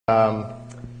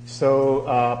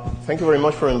Thank you very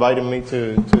much for inviting me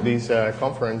to this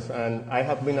conference. And I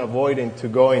have been avoiding to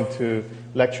go into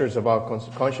lectures about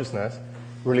consciousness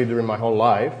really during my whole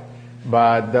life.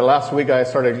 But the last week I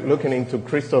started looking into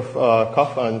Christoph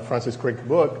Koch and Francis Crick's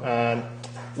book. And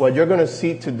what you're going to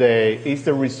see today is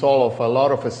the result of a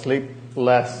lot of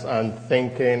sleepless and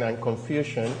thinking and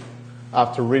confusion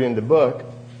after reading the book.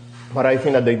 But I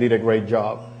think that they did a great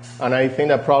job. And I think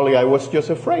that probably I was just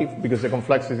afraid because the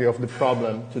complexity of the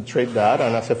problem to treat that.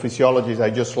 And as a physiologist, I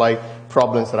just like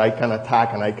problems that I can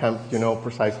attack and I can,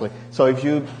 precisely. So if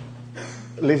you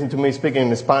listen to me speaking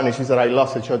in Spanish, is that I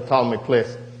lost it, so tell me,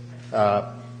 please.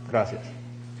 Gracias.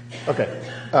 Okay.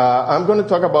 I'm going to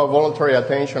talk about voluntary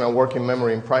attention and working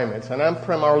memory in primates. And I'm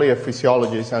primarily a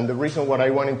physiologist. And the reason why I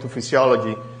went into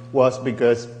physiology was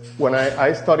because when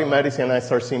I studied medicine, I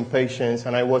started seeing patients,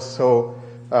 and I was so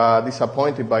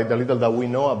disappointed by the little that we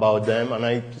know about them, and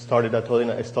I started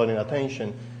studying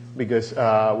attention because it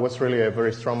was really a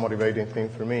very strong motivating thing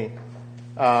for me.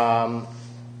 And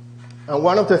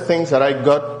one of the things that I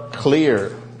got clear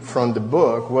from the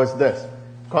book was this.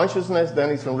 Consciousness then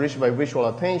is enriched by visual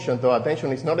attention, though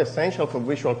attention is not essential for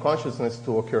visual consciousness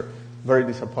to occur. Very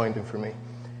disappointing for me.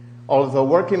 Although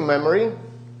working memory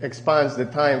expands the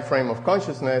time frame of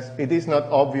consciousness, it is not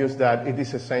obvious that it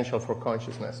is essential for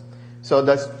consciousness. So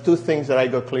that's two things that I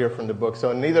got clear from the book.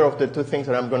 So neither of the two things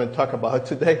that I'm going to talk about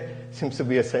today seems to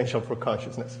be essential for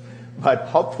consciousness. But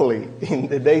hopefully, in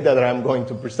the data that I'm going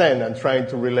to present, I'm trying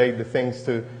to relate the things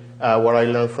to what I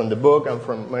learned from the book and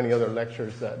from many other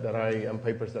lectures and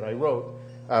papers that I wrote.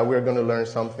 We're going to learn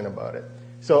something about it.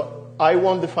 So I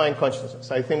won't define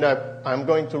consciousness. I think that I'm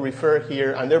going to refer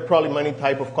here, and there are probably many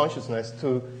types of consciousness,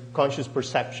 to conscious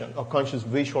perception or conscious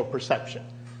visual perception.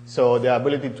 So the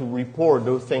ability to report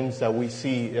those things that we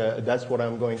see, that's what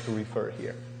I'm going to refer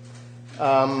here.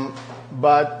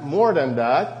 But more than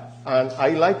that, and I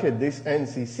like these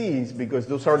NCCs because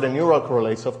those are the neural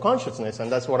correlates of consciousness,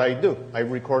 and that's what I do. I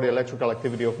record the electrical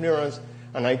activity of neurons,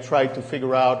 and I try to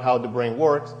figure out how the brain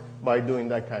works by doing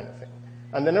that kind of thing.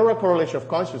 And the neural correlation of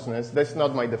consciousness, that's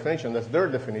not my definition, that's their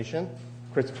definition,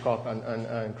 Christoph Koch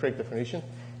and Crick definition.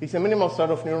 It's a minimal set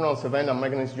of neuronal events and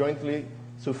mechanisms jointly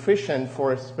sufficient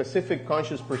for a specific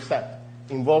conscious percept.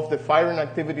 Involve the firing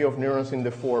activity of neurons in the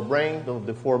forebrain.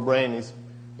 The forebrain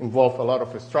involve a lot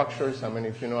of structures. I mean,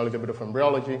 if you know a little bit of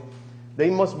embryology.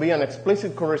 There must be an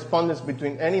explicit correspondence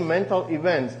between any mental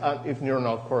events and if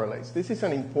neuronal correlates. This is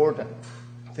an important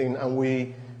thing,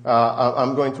 and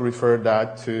I'm going to refer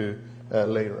that to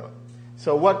later on.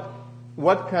 So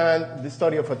what can the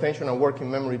study of attention and working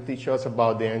memory teach us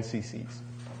about the NCCs?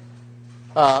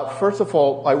 First of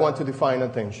all, I want to define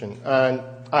attention. And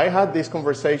I had these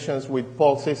conversations with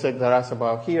Paul Zizek that I asked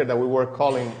about here, that we were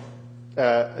calling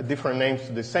different names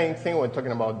to the same thing. We're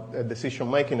talking about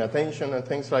decision-making, attention, and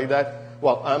things like that.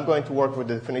 Well, I'm going to work with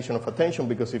the definition of attention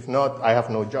because if not, I have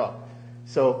no job.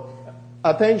 So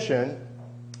attention,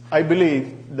 I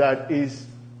believe that is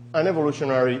an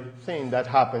evolutionary thing that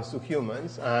happens to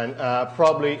humans, and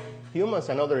probably humans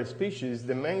and other species,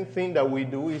 the main thing that we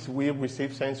do is we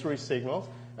receive sensory signals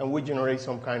and we generate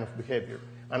some kind of behavior.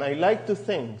 And I like to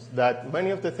think that many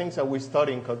of the things that we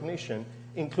study in cognition,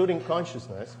 including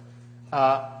consciousness,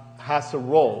 has a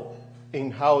role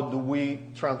in how do we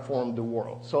transform the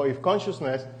world. So if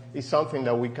consciousness is something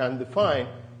that we can define,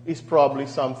 it's probably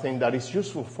something that is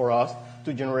useful for us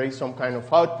to generate some kind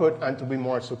of output and to be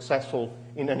more successful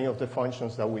in any of the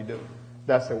functions that we do.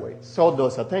 That's the way. So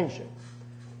does attention.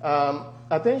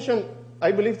 Attention,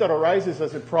 I believe, that arises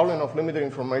as a problem of limited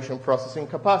information processing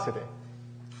capacity.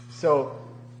 So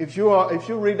if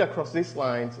you read across these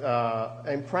lines,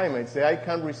 in primates, the eye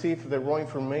can receive the raw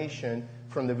information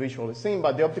from the visual scene,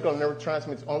 but the optical nerve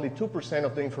transmits only 2%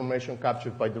 of the information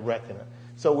captured by the retina.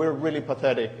 So we're really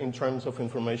pathetic in terms of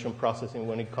information processing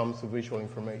when it comes to visual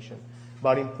information.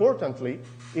 But importantly,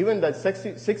 even that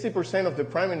 60% of the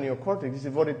primate neocortex is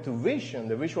devoted to vision.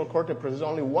 The visual cortex produces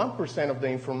only 1% of the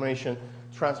information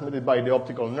transmitted by the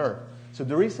optical nerve. So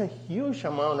there is a huge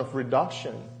amount of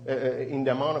reduction in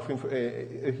the amount of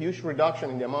a huge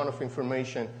reduction in the amount of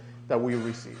information that we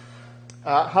receive.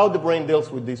 How the brain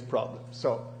deals with this problem.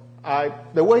 So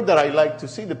the way that I like to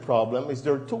see the problem is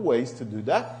there are two ways to do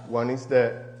that. One is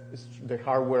the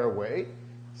hardware way.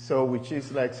 So which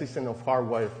is like system of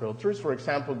hardwire filters. For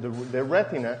example, the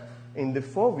retina in the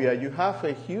fovea, you have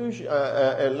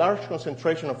a large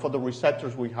concentration of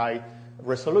photoreceptors with high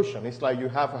resolution. It's like you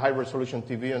have a high resolution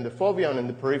TV in the fovea, and in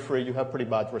the periphery you have pretty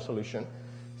bad resolution.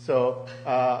 So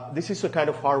this is a kind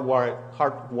of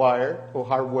hardwire or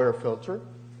hardware filter.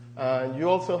 And you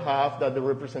also have that the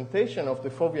representation of the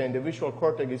fovea in the visual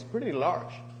cortex is pretty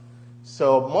large.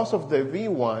 So most of the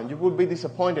V1, you will be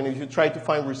disappointed if you try to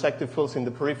find resective fields in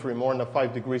the periphery more than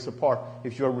 5 degrees apart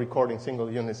if you're recording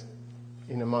single units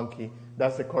in a monkey.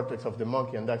 That's the cortex of the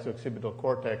monkey, and that's the occipital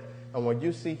cortex. And what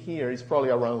you see here is probably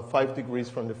around 5 degrees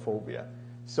from the fovea.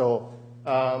 So,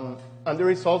 and there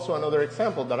is also another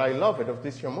example that I love it of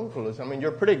this homunculus. I mean,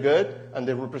 you're pretty good, and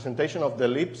the representation of the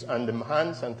lips and the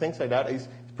hands and things like that is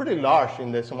pretty large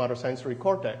in the somatosensory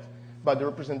cortex. But the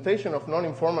representation of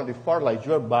non-informative part, like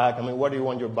your back, I mean, what do you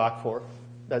want your back for?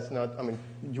 That's not, I mean,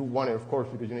 you want it, of course,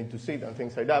 because you need to see it and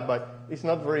things like that, but it's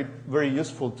not very, very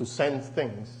useful to sense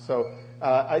things. So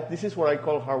this is what I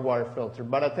call hardwire filter.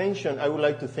 But attention, I would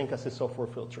like to think as a software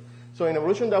filter. So in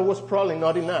evolution, that was probably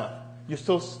not enough. You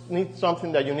still need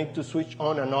something that you need to switch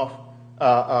on and off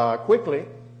quickly.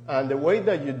 And the way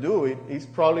that you do it is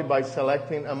probably by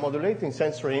selecting and modulating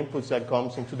sensory inputs that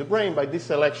comes into the brain. By this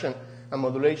selection and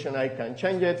modulation, I can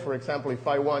change it. For example,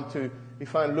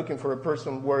 if I'm looking for a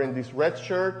person wearing this red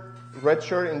shirt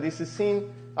in this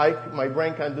scene, my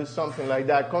brain can do something like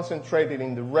that, concentrate it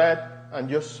in the red, and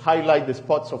just highlight the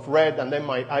spots of red, and then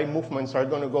my eye movements are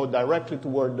going to go directly to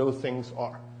where those things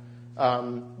are.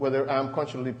 Whether I'm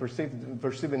consciously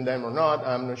perceiving them or not,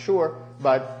 I'm not sure,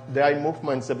 but the eye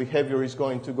movements, the behavior is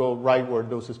going to go right where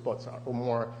those spots are, or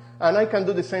more. And I can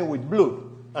do the same with blue,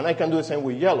 and I can do the same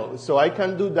with yellow. So I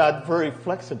can do that very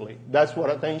flexibly. That's what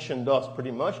attention does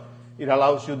pretty much. It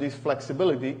allows you this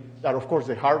flexibility that, of course,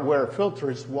 the hardware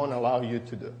filters won't allow you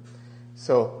to do.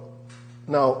 So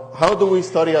now, how do we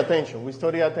study attention? We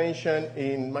study attention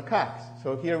in macaques.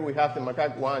 So here we have the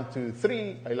macaque 1, 2,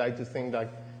 3. I like to think that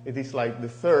it is like the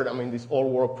third, this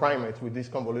old-world primates with this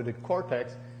convoluted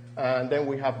cortex. And then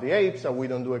we have the apes, and we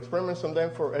don't do experiments on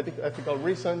them for ethical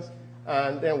reasons.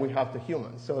 And then we have the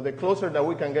humans. So the closer that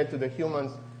we can get to the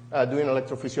humans doing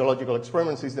electrophysiological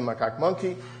experiments is the macaque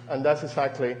monkey, and that's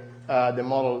exactly the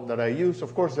model that I use.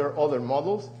 Of course, there are other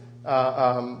models,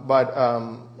 but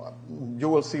you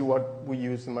will see what we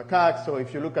use in macaques. So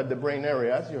if you look at the brain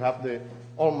areas, you have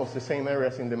almost the same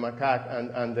areas in the macaque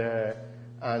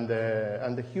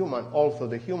and the human. Also,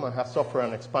 the human has suffered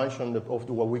an expansion of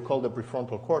what we call the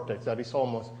prefrontal cortex. That is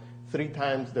almost 3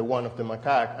 times the one of the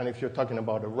macaque. And if you're talking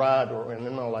about a rat or an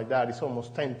animal like that, it's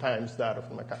almost 10 times that of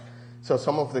the macaque. So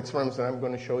some of the experiments that I'm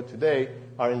going to show today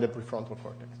are in the prefrontal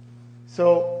cortex.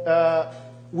 So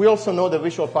we also know the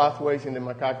visual pathways in the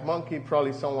macaque monkey.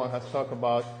 Probably someone has talked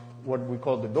about what we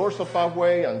call the dorsal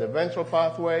pathway and the ventral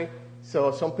pathway.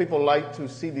 So some people like to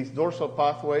see these dorsal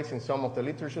pathways in some of the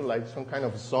literature, like some kind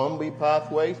of zombie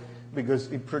pathways,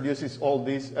 because it produces all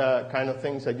these kind of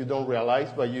things that you don't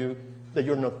realize, that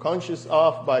you're not conscious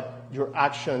of, but your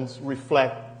actions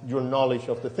reflect your knowledge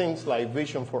of the things, like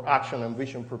vision for action and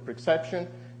vision for perception.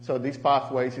 So these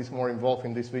pathways is more involved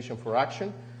in this vision for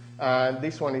action. And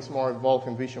this one is more involved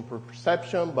in vision for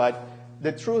perception. But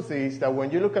the truth is that when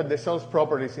you look at the cell's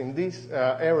properties in these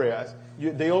areas,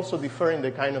 they also differ in the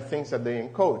kind of things that they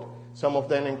encode. Some of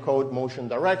them encode motion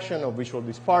direction or visual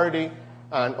disparity,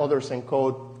 and others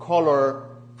encode color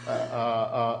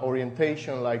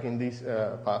orientation, like in this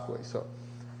pathway. So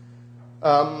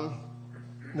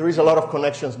there is a lot of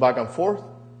connections back and forth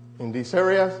in these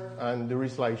areas, and there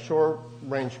is like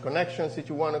short-range connections, if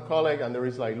you want to call it, and there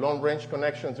is like long-range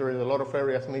connections. There is a lot of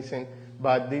areas missing,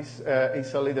 but this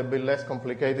is a little bit less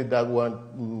complicated than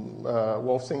what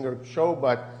Wolfsinger showed,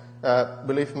 but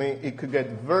believe me, it could get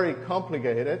very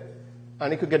complicated,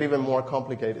 and it could get even more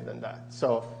complicated than that.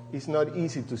 So it's not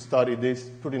easy to study this,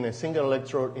 putting a single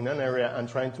electrode in an area and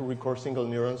trying to record single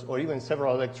neurons, or even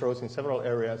several electrodes in several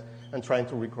areas and trying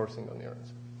to record single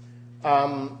neurons.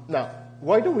 Now,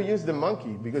 why do we use the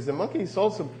monkey? Because the monkey is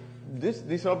also,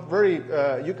 these are very,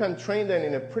 you can train them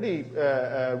in a pretty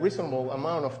reasonable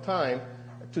amount of time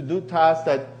to do tasks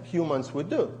that humans would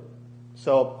do.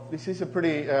 So this is a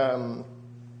pretty, so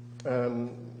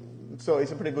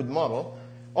it's a pretty good model.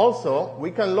 Also,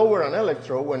 we can lower an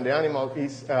electrode when the animal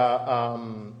is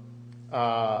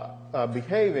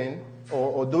behaving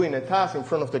or doing a task in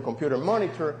front of the computer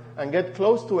monitor and get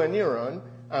close to a neuron.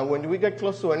 And when we get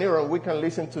close to a neuron, we can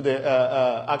listen to the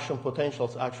action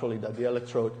potentials, actually, that the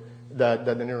electrode, that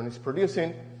the neuron is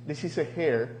producing. This is a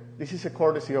hair. This is a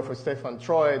courtesy of Stefan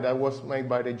Troy that was made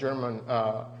by the German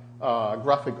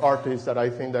graphic artist that I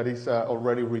think that is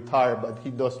already retired, but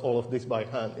he does all of this by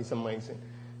hand. It's amazing.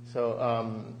 So,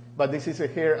 but this is a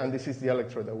hair, and this is the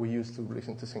electrode that we use to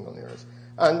listen to single neurons.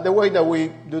 And the way that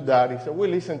we do that is that we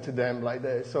listen to them like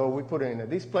this. So we put it in a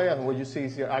display, and what you see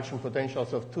is the action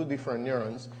potentials of 2 different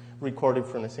neurons recorded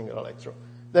from a single electrode.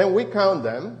 Then we count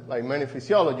them, like many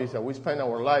physiologists, that we spend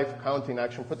our life counting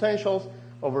action potentials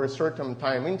over a certain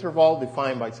time interval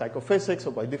defined by psychophysics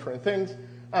or by different things.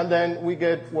 And then we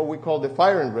get what we call the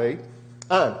firing rate.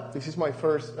 And this is my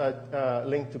first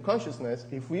link to consciousness.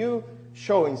 If you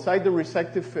show inside the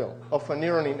receptive field of a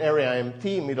neuron in area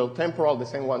MT, middle temporal, the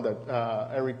same one that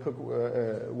Eric Cook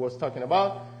was talking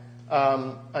about,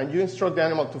 and you instruct the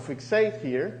animal to fixate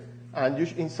here, and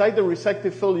inside the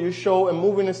receptive field you show a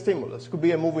moving stimulus. Could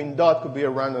be a moving dot, could be a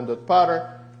random dot pattern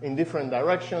in different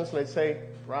directions, let's say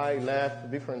right,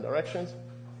 left, different directions.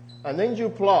 And then you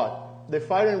plot the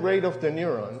firing rate of the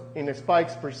neuron in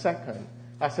spikes per second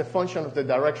as a function of the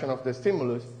direction of the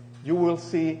stimulus. You will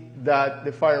see that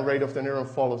the firing rate of the neuron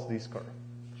follows this curve.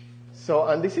 So,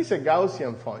 and this is a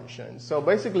Gaussian function. So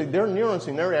basically, there are neurons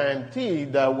in area MT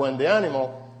that when the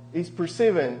animal is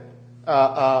perceiving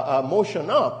motion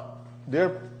up,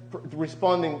 they're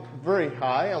responding very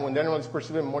high, and when the animal is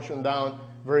perceiving motion down,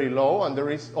 very low, and there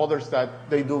is others that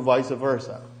they do vice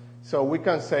versa. So we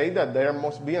can say that there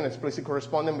must be an explicit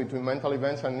correspondence between mental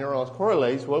events and neural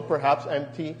correlates. Well, perhaps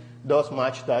MT does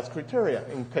match that criteria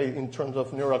in terms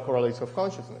of neural correlates of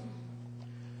consciousness.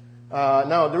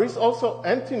 Now, there is also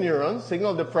empty neurons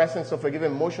signal the presence of a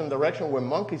given motion direction when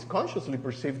monkeys consciously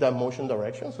perceive that motion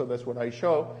direction. So that's what I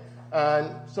show.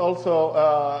 And it's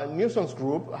also Newsom's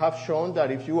group have shown that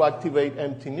if you activate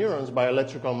empty neurons by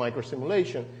electrical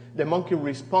microstimulation, the monkey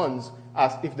responds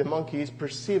as if the monkey is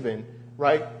perceiving,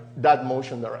 right, that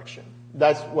motion direction.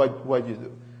 That's what you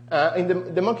do.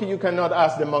 In the monkey, you cannot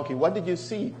ask the monkey, what did you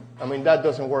see? I mean, that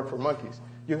doesn't work for monkeys.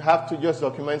 You have to just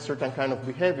document certain kind of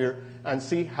behavior and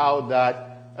see how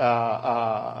that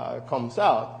comes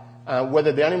out.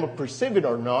 Whether the animal perceives it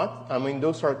or not, I mean,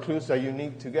 those are clues that you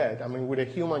need to get. I mean, with a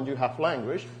human, you have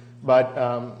language, but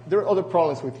there are other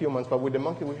problems with humans, but with the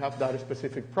monkey, we have that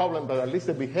specific problem, but at least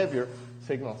the behavior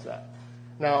signals that.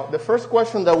 Now, the first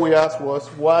question that we asked was,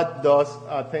 what does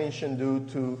attention do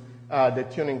to the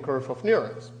tuning curve of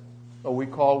neurons? So we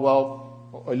call,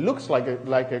 well, it looks like a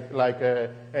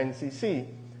NCC.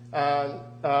 And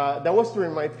that was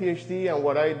during my PhD, and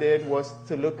what I did was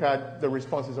to look at the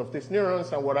responses of these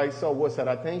neurons, and what I saw was that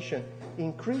attention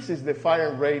increases the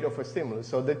firing rate of a stimulus.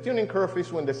 So the tuning curve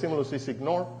is when the stimulus is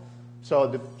ignored.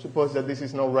 So suppose that this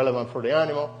is not relevant for the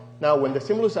animal. Now, when the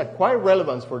stimulus acquires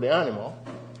relevance for the animal,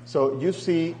 so you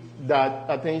see that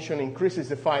attention increases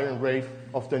the firing rate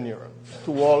of the neuron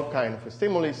to all kinds of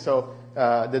stimuli. So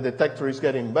the detector is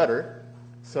getting better.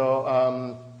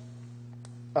 So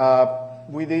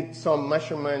we did some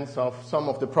measurements of some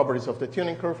of the properties of the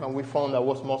tuning curve, and we found that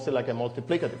was mostly like a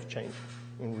multiplicative change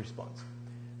in response.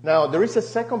 Now, there is a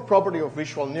second property of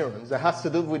visual neurons that has to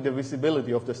do with the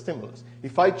visibility of the stimulus.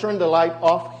 If I turn the light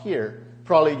off here,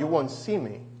 probably you won't see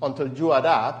me until you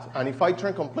adapt, and if I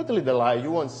turn completely the light,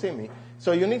 you won't see me.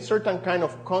 So you need certain kind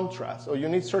of contrast, or you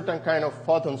need certain kind of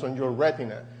photons on your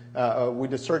retina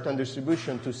with a certain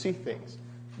distribution to see things.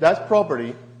 That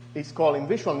property is called, in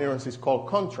visual neurons, is called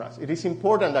contrast. It is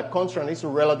important that contrast is a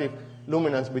relative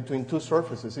luminance between two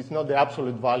surfaces. It's not the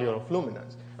absolute value of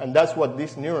luminance. And that's what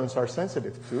these neurons are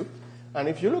sensitive to. And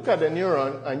if you look at a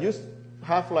neuron and you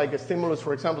have like a stimulus,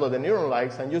 for example, of the neuron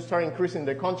likes, and you start increasing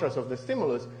the contrast of the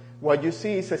stimulus, what you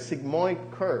see is a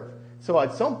sigmoid curve. So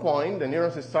at some point, the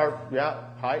neurons start,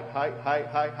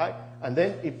 high, and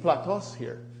then it plateaus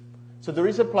here. So there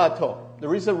is a plateau.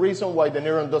 There is a reason why the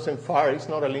neuron doesn't fire. It's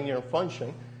not a linear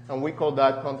function. And we call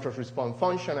that contrast response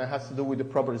function. It has to do with the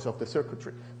properties of the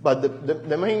circuitry. But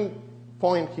the main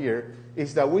point here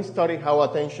is that we study how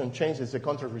attention changes the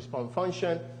contrast response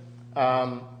function.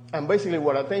 And basically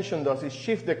what attention does is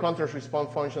shift the contrast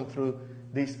response function through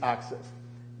this axis.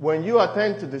 When you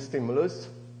attend to the stimulus,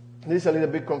 this is a little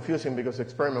bit confusing because the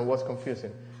experiment was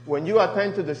confusing. When you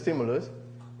attend to the stimulus,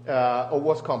 or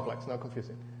was complex, not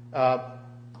confusing,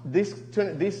 this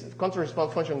contrast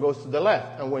response function goes to the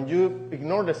left, and when you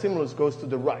ignore the stimulus, goes to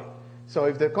the right. So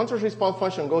if the contrast response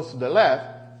function goes to the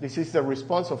left, this is the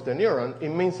response of the neuron. It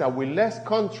means that with less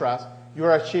contrast,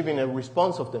 you're achieving a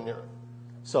response of the neuron.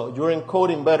 So you're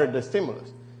encoding better the stimulus.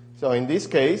 So in this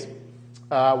case,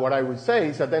 what I would say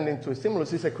is attending to a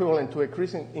stimulus is equivalent to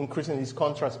increasing this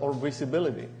contrast or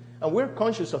visibility. And we're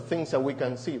conscious of things that we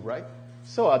can see, right?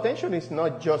 So attention is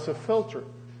not just a filter.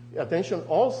 Attention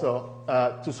also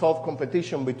to solve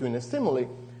competition between a stimuli,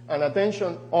 and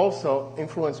attention also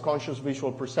influence conscious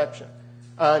visual perception.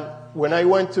 And when I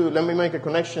went to, let me make a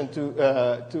connection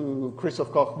to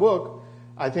Christoph Koch's book,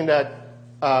 I think that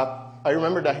I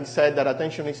remember that he said that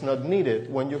attention is not needed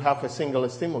when you have a single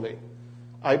stimuli.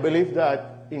 I believe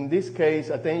that in this case,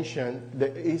 attention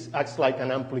acts like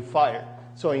an amplifier.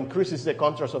 so it increases the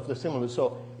contrast of the stimulus.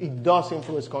 So it does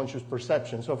influence conscious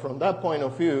perception. So from that point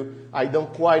of view, I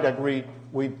don't quite agree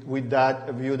with that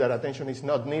view that attention is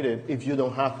not needed if you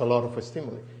don't have a lot of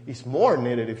stimuli. It's more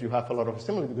needed if you have a lot of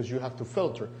stimuli because you have to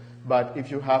filter. But if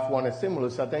you have one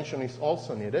stimulus, attention is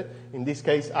also needed, in this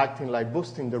case acting like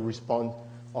boosting the response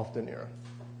of the neuron.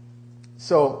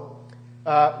 So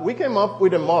we came up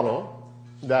with a model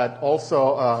that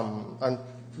also, and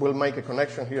we'll make a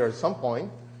connection here at some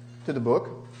point to the book,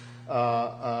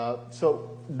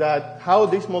 so that how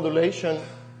this modulation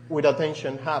with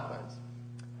attention happens.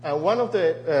 And one of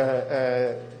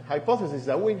the hypotheses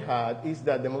that we had is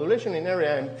that the modulation in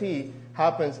area MT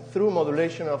happens through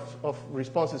modulation of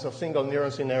responses of single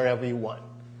neurons in area V1.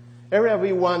 Area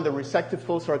V1, the receptive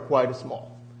fields are quite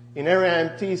small. In area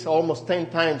MT, it's almost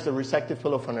 10 times the receptive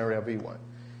field of an area V1.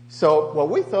 So what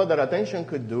we thought that attention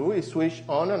could do is switch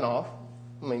on and off.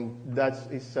 I mean,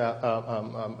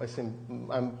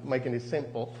 I'm making it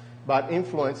simple. But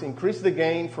influence, increase the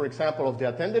gain, for example, of the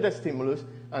attended stimulus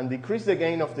and decrease the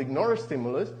gain of the ignored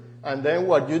stimulus. And then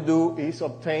what you do is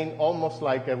obtain almost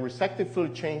like a receptive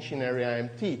field change in area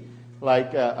MT.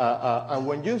 And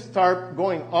when you start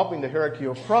going up in the hierarchy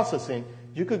of processing,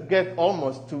 you could get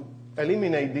almost to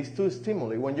eliminate these two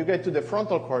stimuli. When you get to the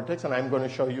frontal cortex, and I'm going to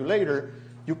show you later,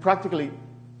 you practically,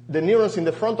 the neurons in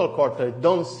the frontal cortex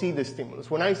don't see the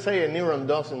stimulus. When I say a neuron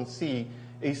doesn't see,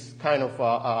 it's kind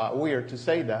of weird to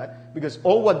say that, because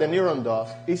all what the neuron does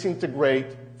is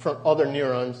integrate from other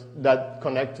neurons that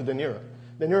connect to the neuron.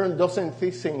 The neuron doesn't see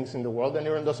things in the world. The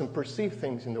neuron doesn't perceive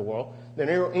things in the world. The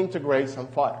neuron integrates and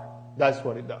fires. That's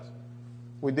what it does,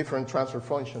 with different transfer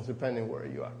functions depending where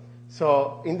you are.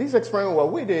 So in this experiment,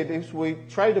 what we did is we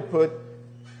tried to put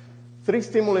 3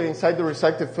 stimuli inside the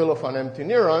receptive field of an empty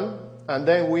neuron, and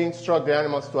then we instruct the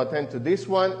animals to attend to this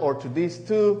one or to these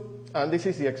 2. And this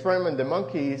is the experiment. The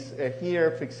monkey is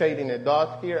here fixating a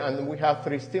dot here, and we have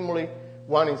 3 stimuli,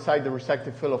 one inside the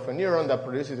receptive field of a neuron that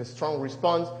produces a strong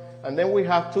response, and then we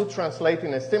have 2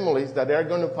 translating stimuli that are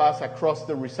going to pass across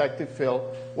the receptive field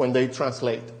when they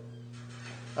translate.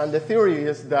 And the theory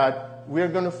is that we're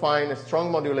going to find a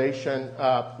strong modulation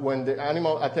when the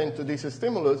animal attends to this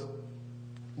stimulus.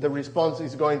 The response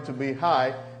is going to be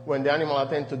high when the animal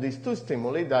attends to these 2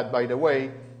 stimuli that, by the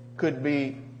way, could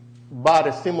be bad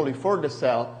stimuli for the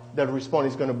cell. The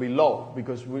response is going to be low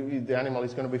because the animal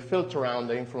is going to be filtered around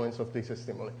the influence of these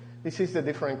stimuli. This is the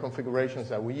different configurations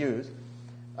that we use.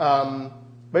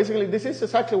 Basically, this is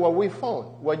exactly what we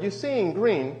found. What you see in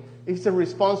green is the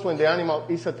response when the animal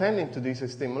is attending to this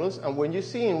stimulus, and when you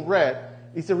see in red,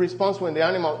 it's the response when the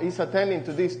animal is attending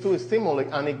to these 2 stimuli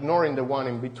and ignoring the one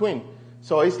in between.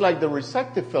 So it's like the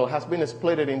receptive field has been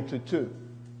split into 2.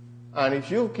 And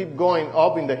if you keep going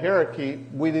up in the hierarchy,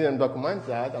 we didn't document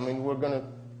that. I mean,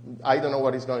 I don't know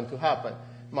what is going to happen.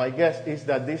 My guess is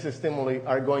that these stimuli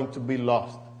are going to be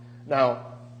lost. Now,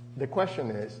 the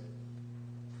question is,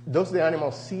 does the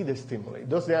animal see the stimuli?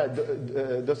 Do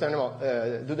the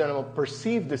animal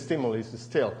perceive the stimuli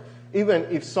still, even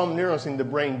if some neurons in the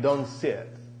brain don't see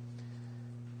it?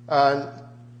 And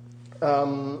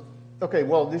okay,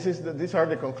 well, these are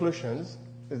the conclusions.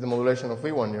 This is the modulation of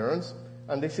V1 neurons,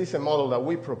 and this is a model that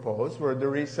we propose where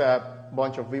there is a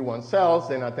bunch of V1 cells,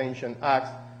 then attention acts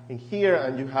in here,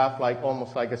 and you have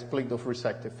almost like a split of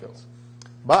receptive fields.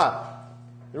 But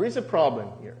there is a problem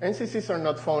here. NCCs are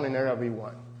not found in area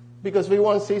V1 because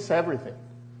V1 sees everything.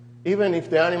 Even if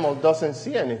the animal doesn't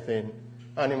see anything,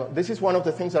 this is one of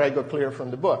the things that I got clear from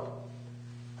the book.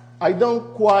 I still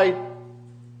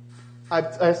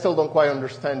don't quite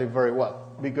understand it very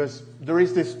well because there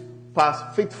is this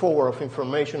fast feed-forward of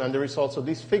information, and there is also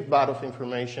this feedback of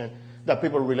information that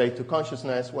people relate to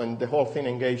consciousness when the whole thing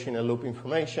engaged in a loop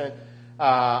information.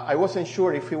 I wasn't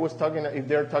sure if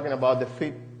they're talking about the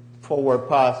feed-forward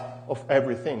path of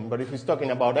everything, but if he's talking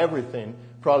about everything,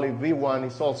 probably V1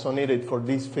 is also needed for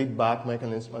this feedback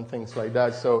mechanism and things like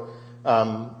that. So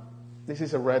this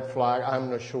is a red flag. I'm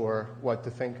not sure what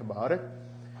to think about it.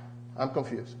 I'm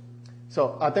confused.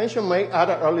 So attention may add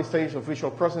an early stage of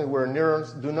visual processing where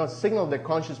neurons do not signal the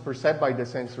conscious perceived by the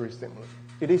sensory stimulus.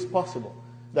 It is possible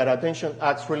that attention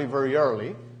acts really very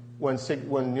early when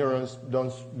neurons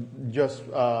don't just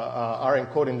are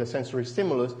encoding the sensory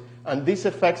stimulus, and these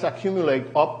effects accumulate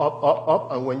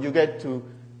up, and when you get to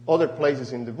other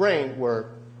places in the brain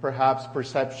where perhaps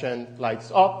perception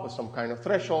lights up or some kind of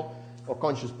threshold or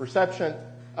conscious perception,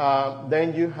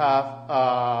 then you have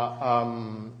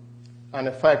an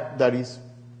effect that is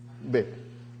big.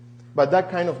 But that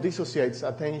kind of dissociates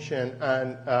attention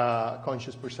and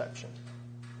conscious perception.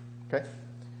 Okay?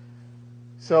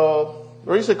 So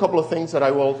there is a couple of things that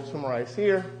I will summarize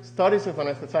here. Studies of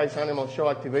anesthetized animals show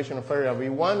activation of area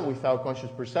V1 without conscious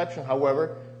perception.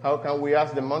 However, how can we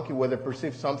ask the monkey whether it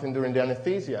perceived something during the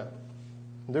anesthesia?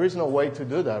 There is no way to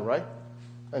do that, right?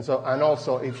 And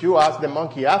also, if you ask the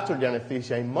monkey after the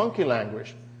anesthesia in monkey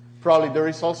language, probably there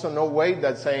is also no way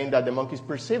that saying that the monkeys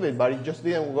perceive it, but it just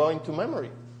didn't go into memory,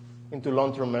 into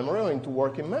long-term memory or into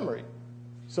working memory.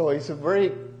 So it's a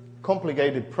very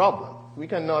complicated problem. We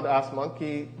cannot ask the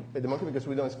monkey because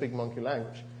we don't speak monkey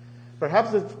language.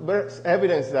 Perhaps the best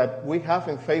evidence that we have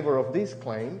in favor of this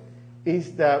claim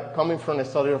is that coming from a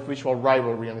study of visual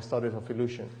rivalry and a study of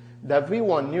illusion. That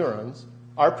V1 neurons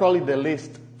are probably the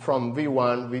least from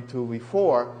V1, V2,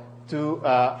 V4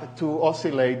 to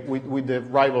oscillate with the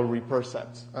rivalry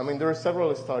percepts. I mean, there are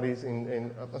several studies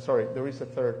there is a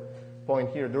third point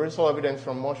here. There is also evidence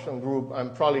from motion group,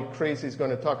 and probably Chris is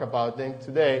going to talk about them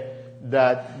today,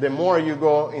 that the more you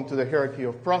go into the hierarchy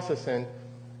of processing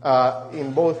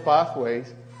in both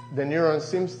pathways, the neuron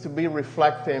seems to be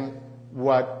reflecting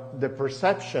what the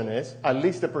perception is, at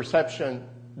least the perception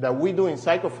that we do in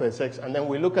psychophysics, and then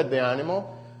we look at the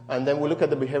animal, and then we look at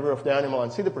the behavior of the animal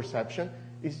and see the perception,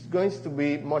 is going to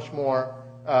be much more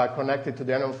connected to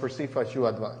the animal perceived as you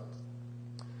advance.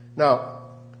 Now,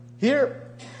 here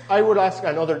I would ask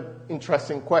another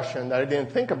interesting question that I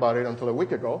didn't think about it until a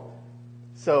week ago.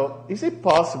 So, is it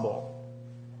possible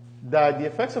that the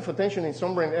effects of attention in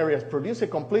some brain areas produce a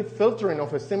complete filtering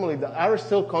of a stimuli that are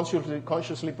still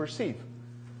consciously perceived?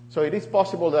 So it is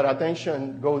possible that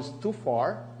attention goes too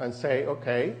far and say,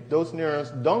 okay, those neurons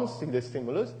don't see the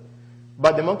stimulus,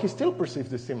 but the monkey still perceives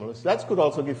the stimulus. That could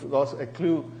also give us a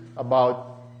clue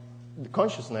about the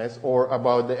consciousness or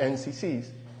about the NCCs.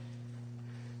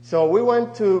 So we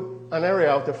went to an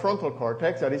area of the frontal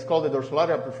cortex that is called the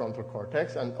dorsolateral prefrontal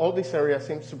cortex, and all this area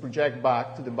seems to project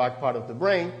back to the back part of the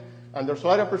brain. And the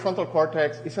dorsolateral prefrontal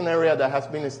cortex is an area that has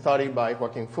been studied by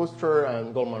Joaquin Fuster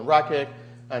and Goldman Rackett,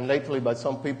 and lately by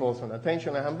some people on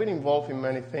attention. I have been involved in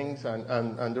many things,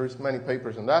 and there's many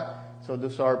papers on that. So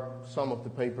those are some of the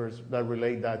papers that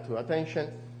relate that to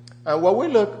attention. And what we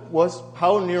looked was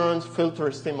how neurons filter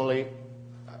stimuli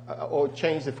or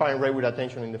change the firing rate with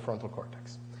attention in the frontal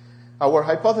cortex. Our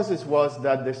hypothesis was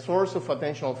that the source of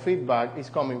attentional feedback is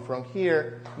coming from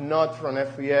here, not from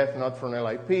FEF, not from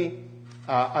LIP,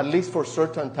 at least for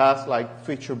certain tasks like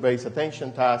feature-based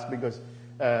attention tasks, because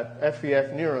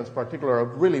FEF neurons particularly are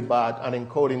really bad at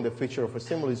encoding the feature of a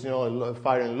stimulus,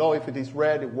 firing low if it is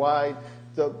red, white.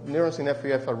 The neurons in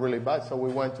FEF are really bad, so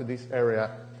we went to this area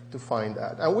to find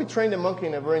that. And we trained the monkey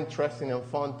in a very interesting and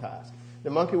fun task. The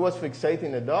monkey was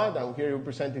fixating a dot, and here we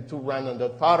presented two random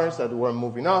dot patterns that were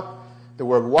moving up. They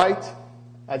were white.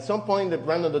 At some point, the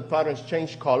random dot patterns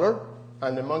changed color,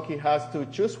 and the monkey has to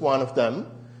choose one of them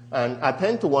and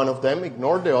attend to one of them,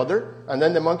 ignore the other, and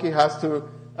then the monkey has to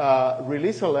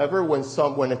release a lever when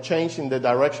a change in the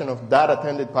direction of that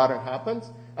attended pattern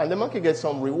happens, and the monkey gets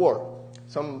some reward,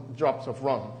 some drops of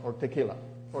rum or tequila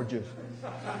or juice.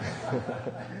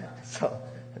 So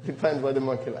it depends what the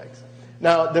monkey likes.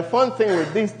 Now, the fun thing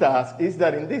with this task is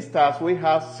that in this task we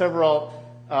have several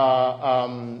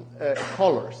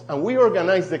colors, and we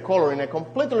organize the color in a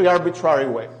completely arbitrary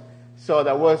way. So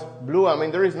that was blue. I mean,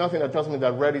 there is nothing that tells me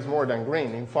that red is more than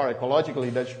green. In fact,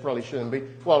 ecologically, that probably shouldn't be.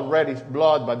 Well, red is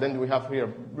blood, but then we have here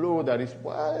blue that is,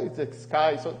 it's the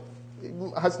sky, so it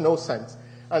has no sense.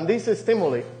 And this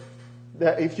stimuli,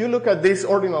 if you look at this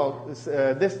ordinal,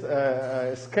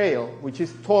 scale, which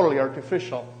is totally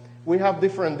artificial, we have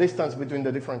different distance between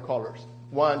the different colors,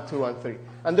 1, 2, and 3.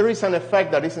 And there is an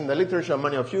effect that is in the literature,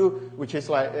 many of you, which is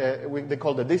like, they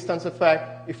call the distance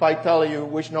effect. If I tell you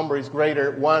which number is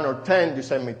greater, 1 or 10, you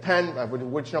say me 10.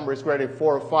 Which number is greater,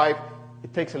 4 or 5,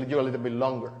 it takes you a little bit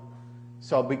longer.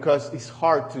 So because it's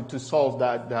hard to solve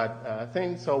that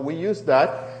thing, so we use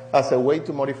that as a way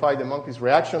to modify the monkey's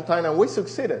reaction time, and we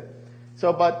succeeded.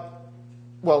 So,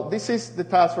 this is the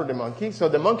task for the monkey. So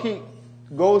the monkey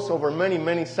goes over many,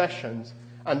 many sessions,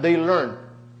 and they learn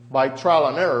by trial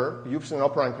and error, using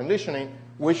operant conditioning,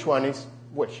 which one is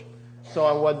which. So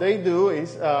and what they do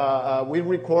is we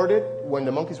recorded when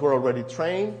the monkeys were already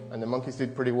trained, and the monkeys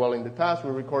did pretty well in the task.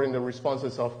 We're recording the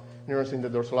responses of neurons in the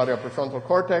dorsolateral prefrontal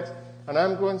cortex. And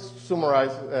I'm going to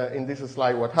summarize in this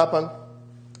slide what happened.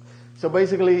 So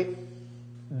basically,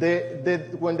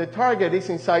 when the target is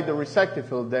inside the receptive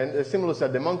field, then the stimulus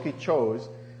that the monkey chose,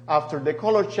 after the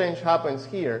color change happens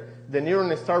here, the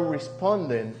neurons start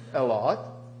responding a lot.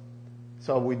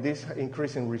 So with this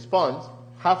increase in response,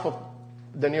 half of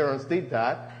the neurons did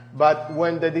that. But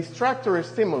when the distractor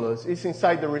stimulus is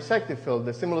inside the receptive field,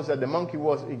 the stimulus that the monkey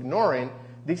was ignoring,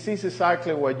 this is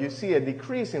exactly what you see, a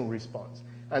decrease in response.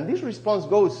 And this response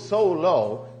goes so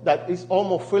low that it's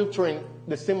almost filtering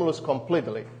the stimulus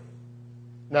completely.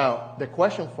 Now, the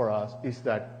question for us is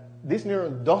that this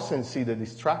neuron doesn't see the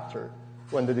distractor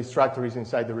when the distractor is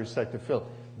inside the receptive field.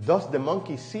 Does the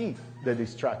monkey see the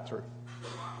distractor?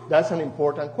 That's an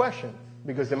important question,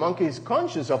 because the monkey is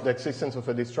conscious of the existence of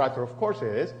a distractor. Of course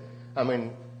it is. I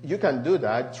mean, you can do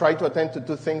that. Try to attend to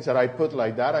two things that I put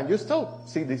like that, and you still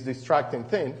see this distracting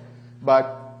thing,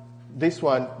 but this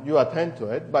one, you attend to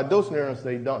it, but those neurons,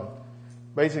 they don't.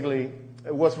 Basically,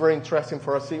 it was very interesting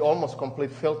for us to see almost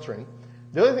complete filtering.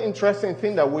 The other interesting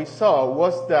thing that we saw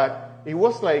was that it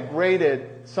was like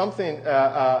graded something,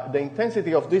 the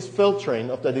intensity of this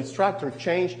filtering of the distractor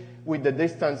changed with the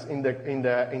distance in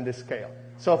the scale.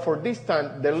 So for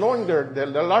distance, the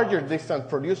larger distance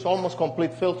produced almost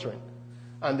complete filtering.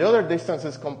 And the other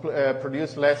distances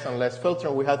produced less and less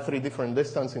filtering. We had 3 different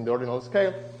distances in the ordinal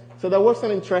scale. So that was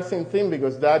an interesting thing,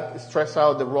 because that stressed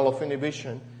out the role of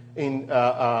inhibition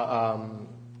on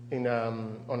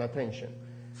attention.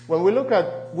 When we look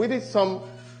at, we did some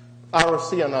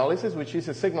ROC analysis, which is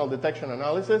a signal detection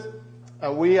analysis,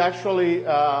 and we actually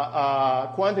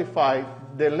quantified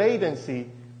the latency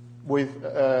with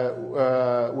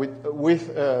the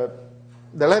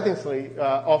latency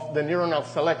of the neuronal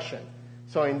selection.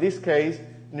 So in this case,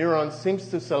 neuron seems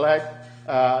to select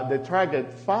the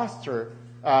target faster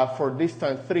for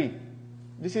distance 3.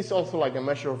 This is also like a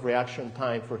measure of reaction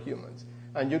time for humans.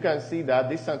 And you can see that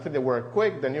distance 3, they were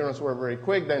quick, the neurons were very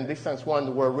quick, then distance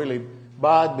 1 were really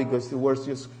bad because they were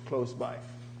just close by.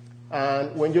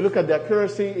 And when you look at the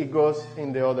accuracy, it goes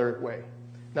in the other way.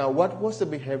 Now, what was the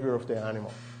behavior of the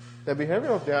animal? The behavior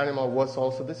of the animal was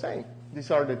also the same.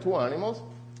 These are the 2 animals,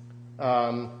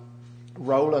 Raul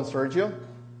and Sergio.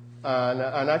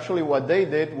 And actually what they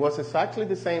did was exactly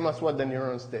the same as what the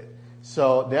neurons did.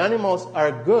 So the animals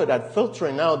are good at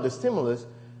filtering out the stimulus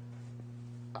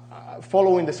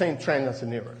following the same trend as the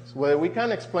neurons. Whether we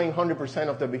can explain 100%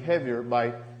 of the behavior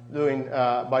by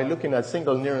looking at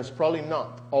single neurons, probably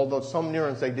not. Although some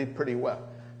neurons, they did pretty well,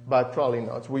 but probably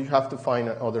not. We have to find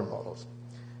other models.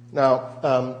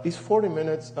 Now, is 40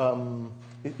 minutes on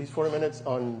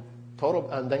total,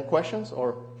 and then questions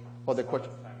or the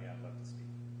questions?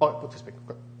 Oh, put to speak.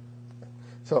 Okay.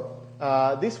 So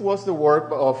this was the work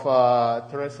of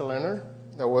Teresa Lerner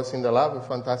that was in the lab, a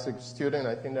fantastic student.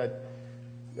 I think that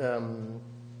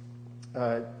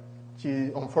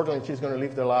unfortunately, she's going to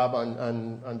leave the lab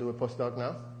and do a postdoc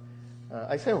now.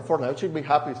 I say unfortunately, I should be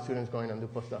happy students going and do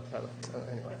postdoc.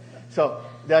 Anyway. So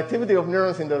the activity of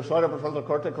neurons in the dorsolateral prefrontal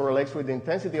cortex correlates with the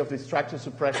intensity of distraction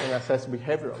suppression assessed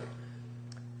behaviorally.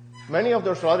 Many of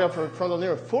the dorsolateral prefrontal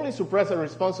neurons fully suppress a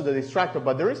response to the distractor,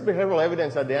 but there is behavioral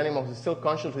evidence that the animals still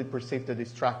consciously perceive the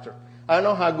distractor. I don't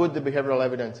know how good the behavioral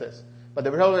evidence is, but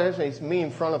the behavioral evidence is me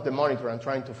in front of the monitor and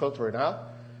trying to filter it out.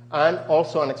 And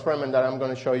also an experiment that I'm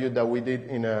going to show you that we did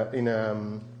in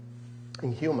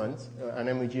humans, an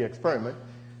MEG experiment.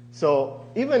 So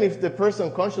even if the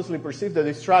person consciously perceives the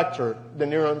distractor, the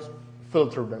neurons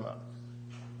filter them out.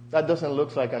 That doesn't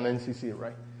look like an NCC,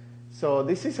 right? So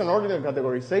this is an ordinal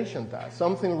categorization task,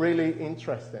 something really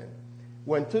interesting.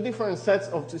 When 2 different sets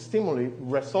of stimuli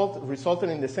resulted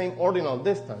in the same ordinal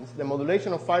distance, the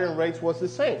modulation of firing rates was the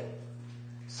same.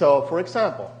 So, for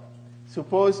example,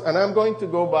 suppose, and I'm going to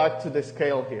go back to the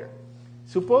scale here.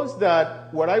 Suppose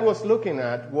that what I was looking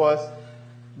at was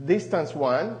distance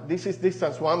 1. This is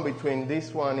distance 1. Between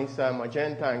this one is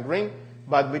magenta and green.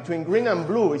 But between green and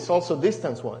blue is also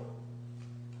distance 1.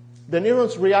 The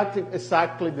neurons reacted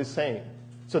exactly the same.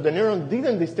 So the neuron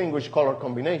didn't distinguish color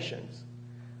combinations.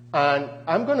 And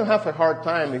I'm going to have a hard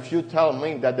time if you tell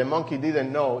me that the monkey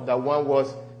didn't know that one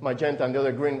was magenta and the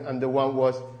other green and the one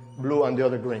was blue and the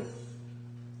other green.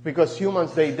 Because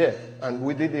humans, they did. And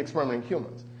we did the experiment in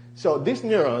humans. So these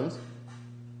neurons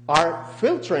are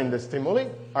filtering the stimuli,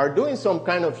 are doing some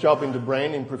kind of job in the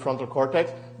brain, in prefrontal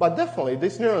cortex, but definitely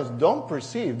these neurons don't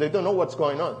perceive, they don't know what's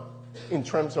going on in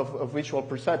terms of visual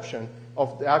perception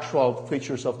of the actual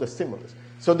features of the stimulus.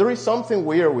 So there is something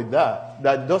weird with that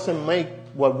doesn't make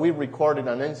what we recorded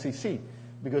an NCC,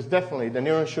 because definitely the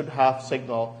neuron should have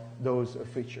signaled those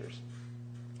features.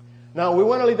 Now we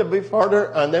went a little bit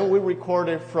further, and then we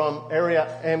recorded from area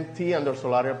MT and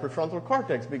dorsolateral prefrontal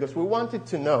cortex, because we wanted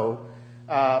to know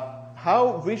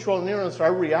how visual neurons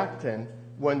are reacting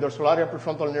when dorsolateral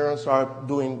prefrontal neurons are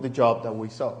doing the job that we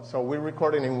saw. So we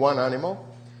recorded in one animal,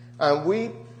 and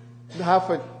we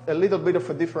have a little bit of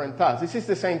a different task. This is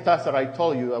the same task that I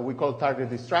told you that we call target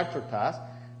distractor task.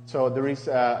 So there is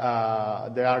the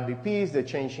RDPs, the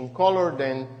change in color,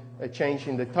 then a change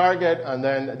in the target, and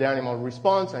then the animal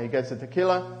responds, and he gets the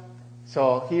tequila.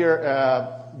 So here,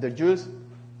 the juice,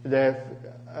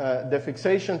 the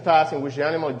fixation task in which the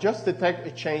animal just detects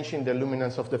a change in the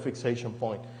luminance of the fixation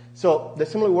point. So the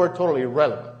stimuli were totally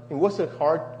irrelevant. It was a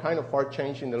kind of hard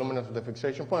change in the luminance of the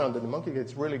fixation point, and the monkey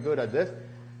gets really good at this,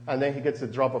 and then he gets a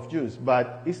drop of juice.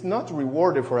 But it's not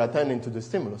rewarded for attending to the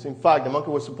stimulus. In fact, the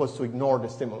monkey was supposed to ignore the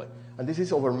stimuli. And this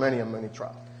is over many and many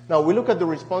trials. Now, we look at the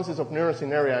responses of neurons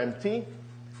in area MT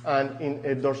and in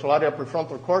a dorsolateral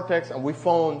prefrontal cortex, and we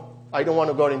found, I don't want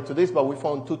to go into this, but we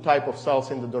found two types of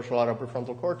cells in the dorsolateral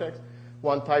prefrontal cortex.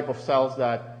 One type of cells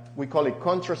that we call it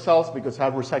contra cells because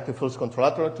have resective fields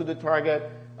contralateral to the target,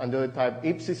 and the other type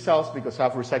ipsi cells because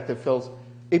have resective fields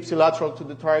ipsilateral to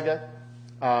the target.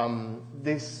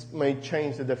 This may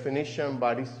change the definition,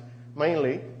 but it's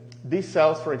mainly these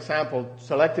cells, for example,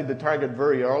 selected the target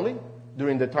very early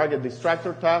during the target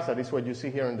distractor task. That is what you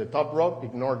see here in the top row.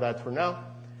 Ignore that for now.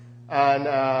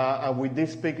 And with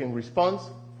this peak in response.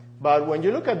 But when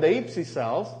you look at the ipsi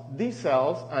cells, these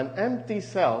cells and MT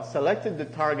cells selected the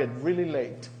target really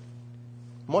late,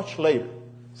 much later.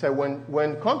 So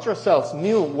when contra cells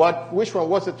knew which one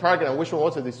was the target and which one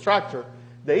was the distractor,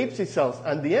 the ipsi cells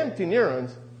and the MT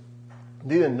neurons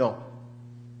didn't know.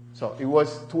 So it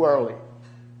was too early.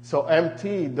 So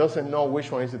MT doesn't know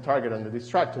which one is the target and the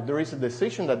distractor. There is a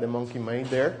decision that the monkey made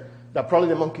there, that probably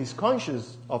the monkey is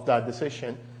conscious of that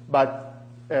decision, but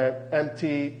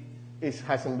MT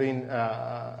hasn't been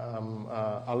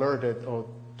alerted or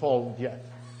told yet.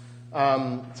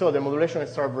 So the modulation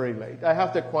starts very late. I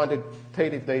have the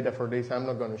quantitative data for this. I'm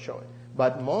not going to show it.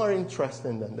 But more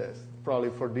interesting than this,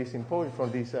 probably for this symposium, for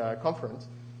this conference,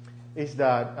 is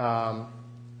that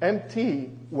MT,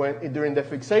 during the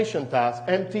fixation task,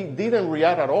 MT didn't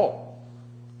react at all.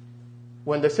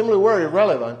 When the stimuli were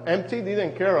irrelevant, MT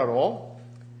didn't care at all.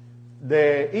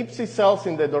 The ipsi cells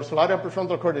in the dorsolateral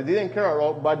prefrontal cortex didn't care at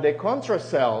all, but the contra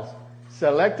cells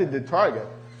selected the target.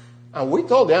 And we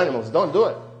told the animals, don't do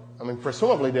it. I mean,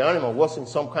 presumably the animal was in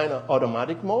some kind of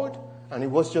automatic mode, and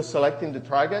it was just selecting the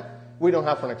target. We don't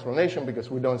have an explanation because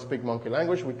we don't speak monkey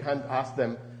language. We can't ask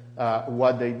them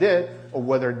what they did or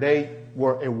whether they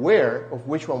were aware of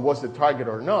which one was the target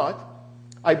or not.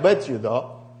 I bet you,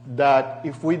 though, that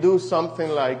if we do something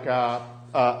like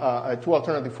a two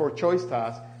alternative four choice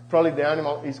task, probably the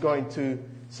animal is going to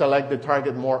select the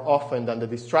target more often than the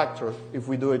distractor if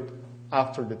we do it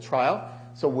after the trial.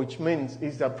 So which means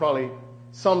is that probably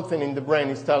something in the brain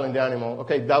is telling the animal,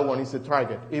 okay, that one is the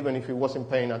target, even if it wasn't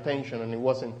paying attention and it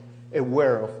wasn't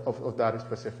aware of that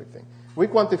specific thing. We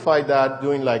quantified that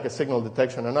doing like a signal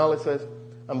detection analysis,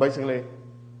 and basically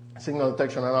signal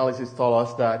detection analysis told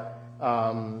us that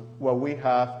what we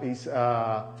have is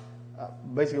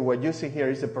basically what you see here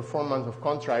is the performance of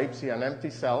contra ipsi and MT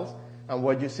cells, and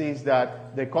what you see is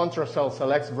that the contra cell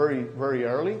selects very, very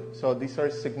early, so these are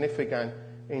significant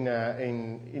in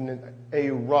a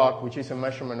ROC, which is a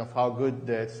measurement of how good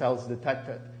the cells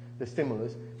detected the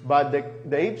stimulus. But the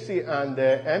ipsi and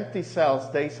the MT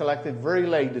cells, they selected very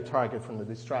late the target from the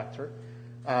distractor.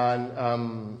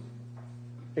 And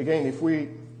again, if we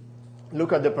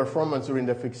look at the performance during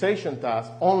the fixation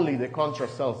task, only the contra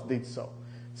cells did so.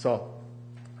 So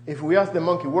if we ask the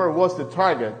monkey where was the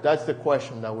target, that's the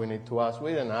question that we need to ask.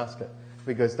 We didn't ask it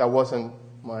because that wasn't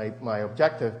my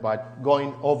objective, but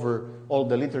going over all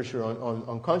the literature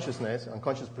on consciousness, on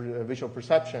conscious visual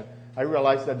perception, I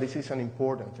realized that this is an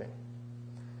important thing.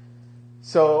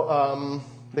 So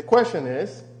the question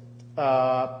is,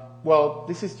 well,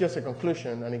 this is just a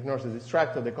conclusion and ignores the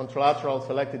distractor. The contralateral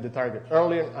selected the target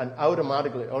earlier and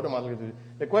automatically.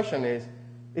 The question is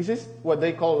this what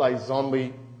they call like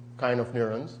zombie kind of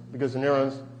neurons? Because the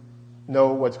neurons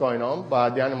know what's going on,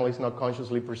 but the animal is not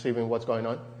consciously perceiving what's going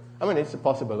on. I mean, it's a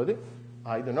possibility.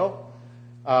 I don't know.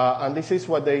 And this is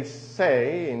what they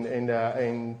say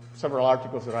in several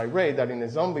articles that I read, that in a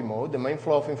zombie mode, the main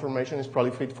flow of information is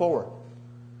probably feed-forward.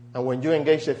 And when you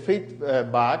engage the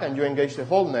feedback and you engage the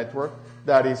whole network,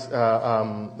 that is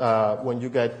when you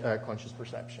get conscious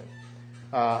perception.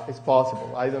 It's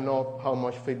possible. I don't know how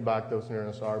much feedback those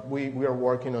neurons are. We are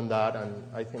working on that, and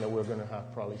I think that we're going to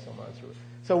have probably some answers.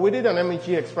 So we did an MEG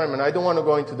experiment. I don't want to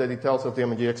go into the details of the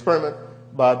MEG experiment,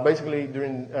 but basically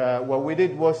what we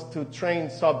did was to train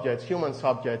subjects, human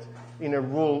subjects, in a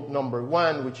rule number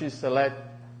 1, which is select,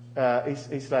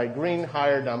 it's like green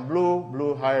higher than blue,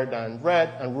 blue higher than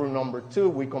red, and rule number 2,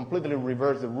 we completely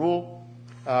reversed the rule.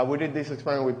 We did this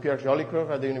experiment with Pierre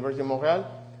Jolicoeur at the University of Montreal,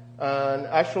 and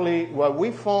actually what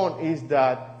we found is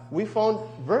that we found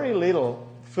very little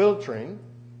filtering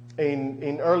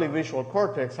in early visual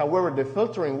cortex. However, the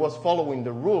filtering was following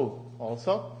the rule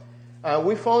also.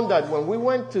 We found that when we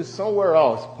went to somewhere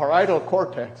else, parietal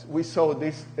cortex, we saw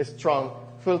this strong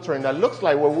filtering that looks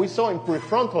like what we saw in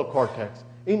prefrontal cortex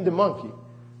in the monkey.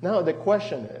 Now the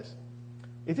question is,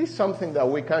 it is something that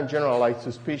we can't generalize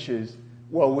to species,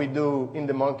 what we do in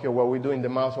the monkey or what we do in the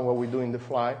mouse or what we do in the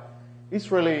fly.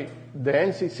 It's really, the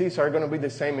NCCs are going to be the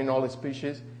same in all the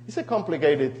species. It's a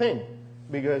complicated thing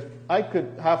because I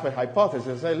could have a hypothesis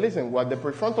and say, listen, what the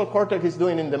prefrontal cortex is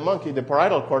doing in the monkey, the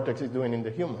parietal cortex is doing in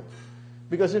the human.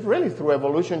 Because if really through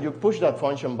evolution you push that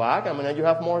function back, you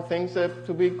have more things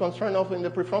to be concerned of in the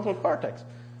prefrontal cortex.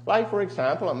 Like, for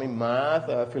example,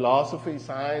 math, philosophy,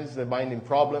 science, the binding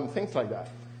problem, things like that.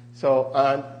 So,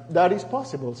 and that is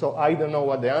possible. So I don't know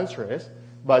what the answer is,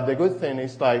 but the good thing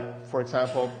is, like, for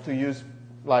example, to use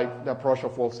like the approach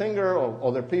of Wolfsinger or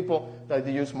other people, that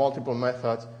they use multiple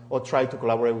methods or try to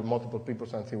collaborate with multiple people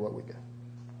and see what we get.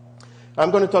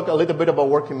 I'm going to talk a little bit about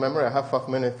working memory. I have 5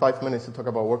 minutes to talk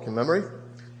about working memory.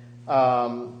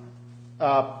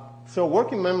 So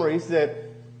working memory is that,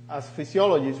 as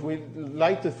physiologists, we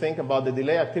like to think about the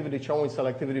delay activity showing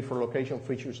selectivity for location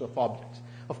features of objects.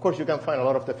 Of course, you can find a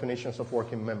lot of definitions of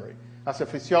working memory. As a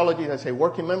physiologist, I say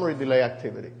working memory delay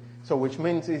activity. So which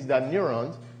means is that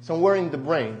neurons somewhere in the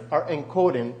brain are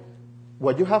encoding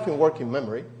what you have in working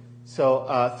memory,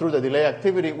 so through the delay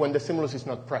activity when the stimulus is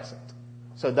not present.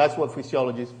 So that's what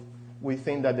physiologists, we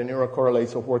think that the neural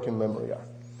correlates of working memory are.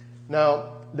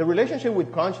 Now, the relationship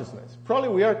with consciousness. Probably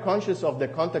we are conscious of the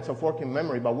context of working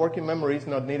memory, but working memory is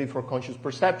not needed for conscious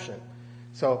perception.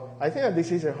 So I think that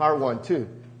this is a hard one too,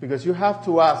 because you have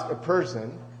to ask a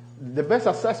person, the best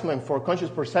assessment for conscious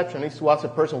perception is to ask a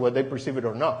person whether they perceive it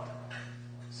or not.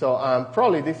 So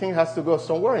probably this thing has to go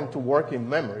somewhere into working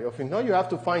memory. If you know, you have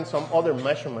to find some other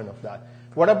measurement of that.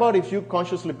 What about if you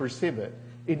consciously perceive it?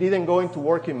 It didn't go into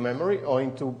working memory or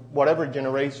into whatever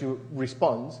generates your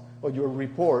response or your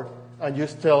report, and you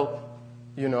still,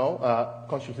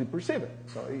 consciously perceive it.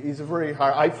 So it's a very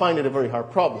hard, I find it a very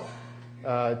hard problem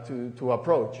to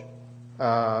approach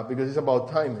because it's about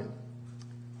timing.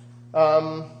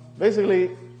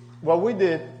 Basically, what we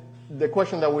did, the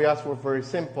question that we asked was very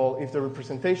simple. If the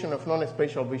representation of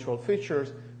non-spatial visual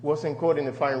features was encoded in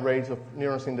the firing rates of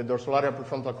neurons in the dorsolateral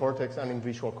prefrontal cortex and in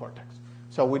visual cortex.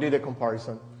 So we did a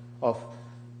comparison of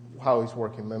how is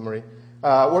working memory.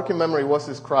 Working memory was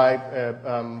described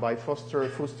by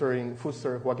Joaquin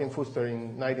Fuster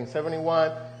in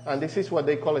 1971, and this is what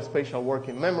they call a spatial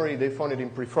working memory. They found it in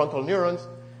prefrontal neurons,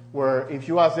 where if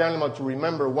you ask the animal to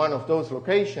remember one of those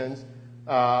locations,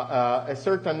 a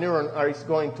certain neuron is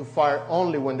going to fire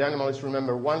only when the animal is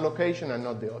remember one location and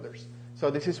not the others. So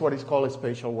this is what is called a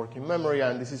spatial working memory,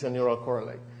 and this is a neural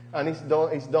correlate. And it's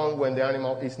done when the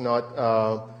animal is not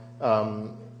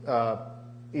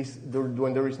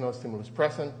when there is no stimulus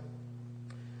present.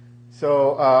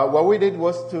 So what we did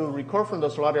was to record from the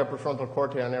dorsolateral prefrontal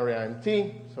cortex an area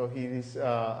MT. So here is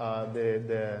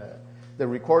the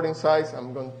recording size.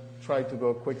 I'm going to try to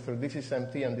go quick through. This is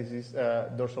MT and this is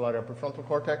dorsolateral prefrontal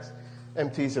cortex.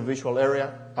 MT is a visual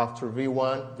area after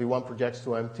V1. V1 projects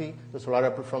to MT.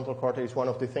 Dorsolateral prefrontal cortex is one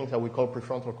of the things that we call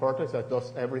prefrontal cortex that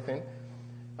does everything.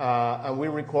 And we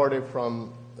recorded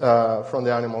from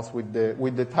the animals with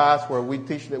the task where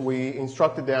we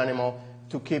instructed the animal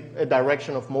to keep a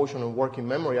direction of motion and working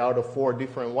memory out of 4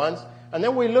 different ones. And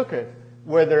then we look at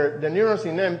whether the neurons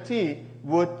in MT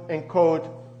would encode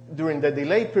during the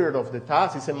delay period of the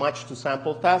task. It's a match to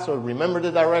sample task, so remember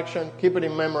the direction, keep it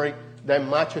in memory, then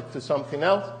match it to something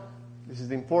else. This is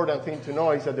the important thing to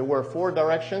know, is that there were 4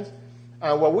 directions.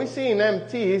 And what we see in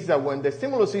MT is that when the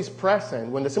stimulus is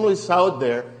present, when the stimulus is out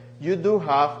there, you do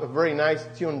have a very nice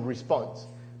tuned response.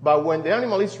 But when the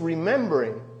animal is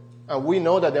remembering, and we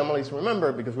know that the animal is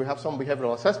remembering because we have some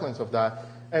behavioral assessments of that,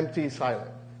 MT is silent.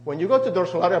 When you go to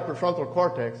dorsolateral prefrontal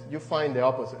cortex, you find the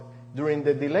opposite. During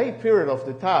the delay period of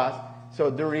the task, so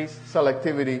there is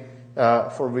selectivity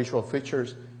for visual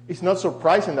features. It's not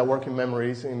surprising that working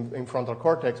memory is in frontal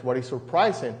cortex. What is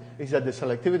surprising is that the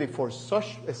selectivity for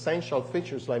such essential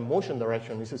features like motion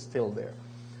direction is still there.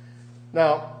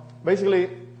 Now, basically,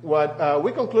 what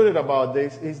we concluded about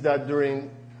this is that during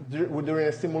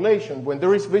a stimulation, when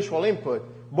there is visual input,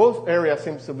 both areas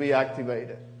seem to be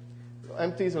activated.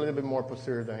 MT is a little bit more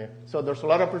posterior than here. So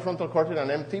dorsolateral prefrontal cortex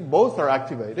and MT, both are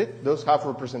activated. Those have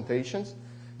representations.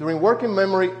 During working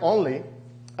memory only,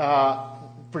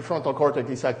 prefrontal cortex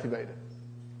is activated.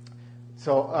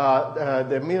 So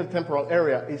the middle temporal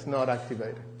area is not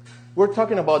activated. We're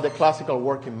talking about the classical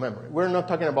working memory. We're not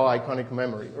talking about iconic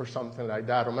memory or something like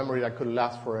that, or memory that could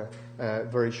last for a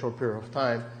very short period of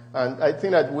time. And I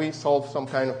think that we solved some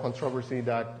kind of controversy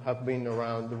that have been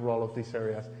around the role of these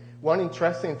areas. One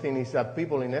interesting thing is that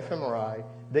people in fMRI,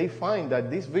 they find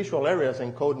that these visual areas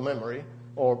encode memory,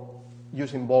 or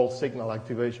using ball signal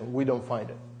activation. We don't find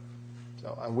it.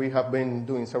 So, and we have been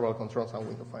doing several controls and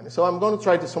we don't find it. So I'm going to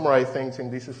try to summarize things in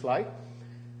this slide.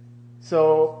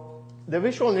 So the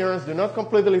visual neurons do not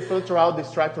completely filter out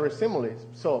distractory stimuli.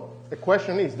 So the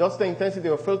question is, does the intensity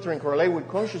of filtering correlate with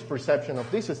conscious perception of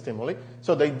these stimuli?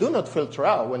 So they do not filter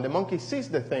out. When the monkey sees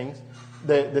the things,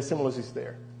 the stimulus is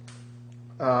there.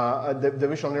 The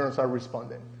visual neurons are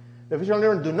responding. The visual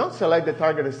neurons do not select the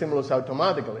targeted stimulus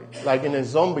automatically, like in a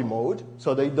zombie mode,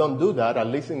 so they don't do that, at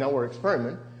least in our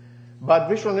experiment. But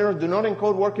visual neurons do not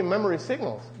encode working memory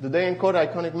signals. Do they encode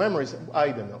iconic memories?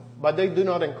 I don't know. But they do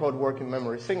not encode working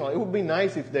memory signal. It would be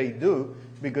nice if they do,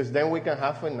 because then we can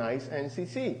have a nice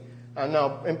NCC. And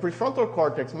now, in prefrontal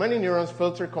cortex, many neurons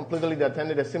filter completely the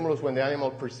attended stimulus when the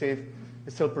animal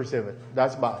still perceive it.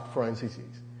 That's bad for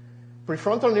NCCs.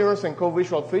 Prefrontal neurons encode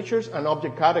visual features and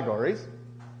object categories,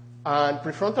 and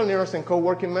prefrontal neurons encode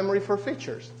working memory for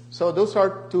features. So those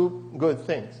are two good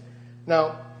things.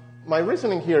 Now, my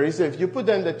reasoning here is if you put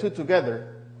them the two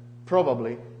together,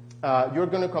 probably, you're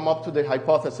going to come up to the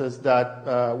hypothesis that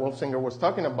Wolfsinger was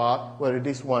talking about, whether it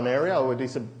is one area or it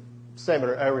is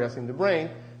several areas in the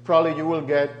brain. Probably you will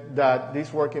get that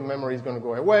this working memory is going to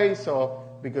go away, so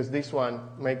because this one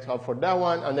makes up for that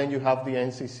one, and then you have the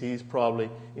NCCs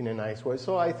probably in a nice way.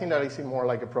 So I think that I see more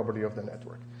like a property of the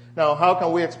network. Now, how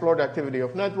can we explore the activity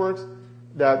of networks?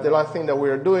 The last thing that we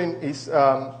are doing is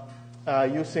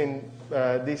using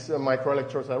these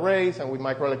microelectrode arrays, and with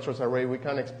microelectrode array we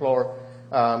can explore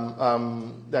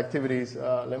the activities.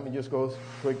 Let me just go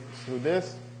quick through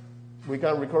this. We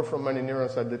can record from many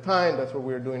neurons at the time. That's what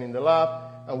we're doing in the lab.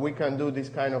 And we can do this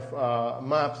kind of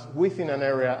maps within an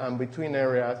area and between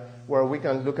areas where we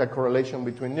can look at correlation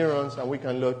between neurons, and we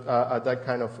can look at that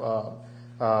kind of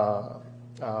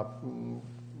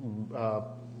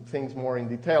things more in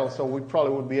detail. So we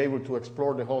probably would be able to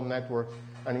explore the whole network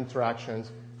and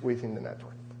interactions within the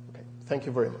network. Okay, thank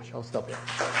you very much. I'll stop here.